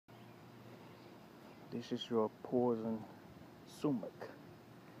This is your Poison Sumac,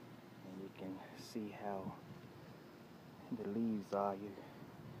 and you can see how the leaves are. You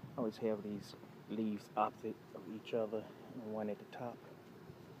always have these leaves opposite of each other, and one at the top.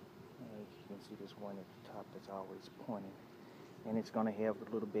 And you can see this one at the top that's always pointing, and it's going to have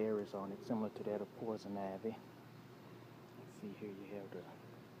the little berries on it, similar to that of poison ivy. See here, you have the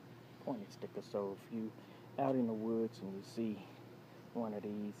pointed sticker. So if you out in the woods and you see one of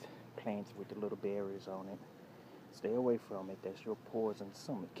these plants with the little berries on it, stay away from it. That's your Poison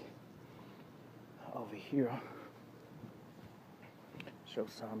Sumac. Over here, show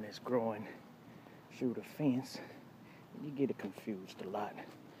some that's growing through the fence. You get it confused a lot,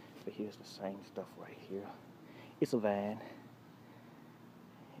 but here's the same stuff right here. It's a vine.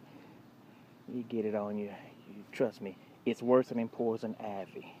 You get it on you, trust me, it's worse than poison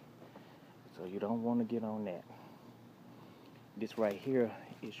ivy. So you don't want to get on that. This right here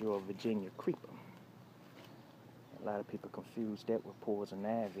is your Virginia creeper. A lot of people confuse that with poison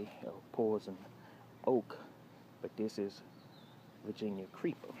ivy or poison oak, but this is Virginia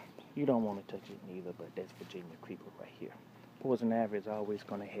creeper. You don't want to touch it neither, but that's Virginia creeper right here. Poison ivy is always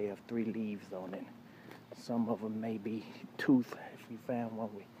going to have 3 leaves on it. Some of them may be tooth. If you found one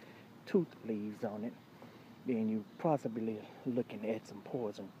with tooth leaves on it, then you possibly looking at some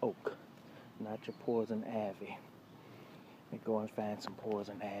poison oak, not your poison ivy. Let me go and find some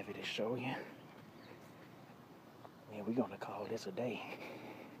poison ivy to show you. Man, we're gonna call this a day.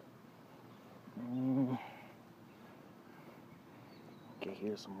 Okay,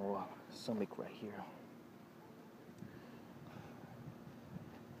 here's some more sumac right here.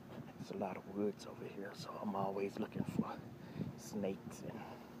 There's a lot of woods over here, so I'm always looking for snakes and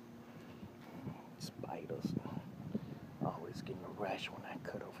spiders. Always getting a rash when I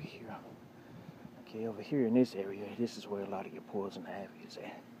cut over here. Okay, over here in this area, this is where a lot of your poison ivy is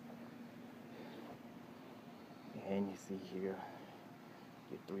at. And you see here,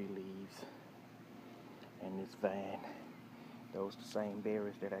 your 3 leaves and this vine. Those the same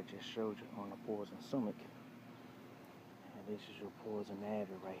berries that I just showed you on the Poison Sumac. And this is your poison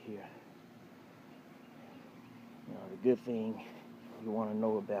ivy right here. You know, the good thing you want to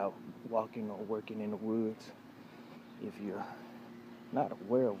know about walking or working in the woods, if you're not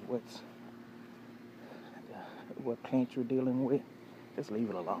aware of what plant you're dealing with, just leave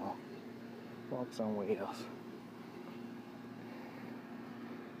it alone. Walk somewhere else.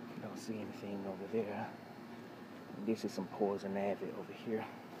 Don't see anything over there. This is some poison ivy over here.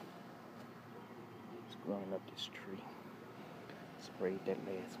 It's growing up this tree. Sprayed that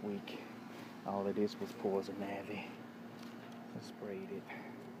last week. All of this was poison ivy. I sprayed it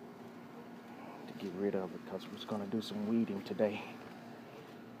to get rid of it because we're going to do some weeding today.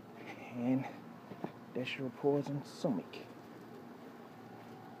 And that's your Poison Sumac.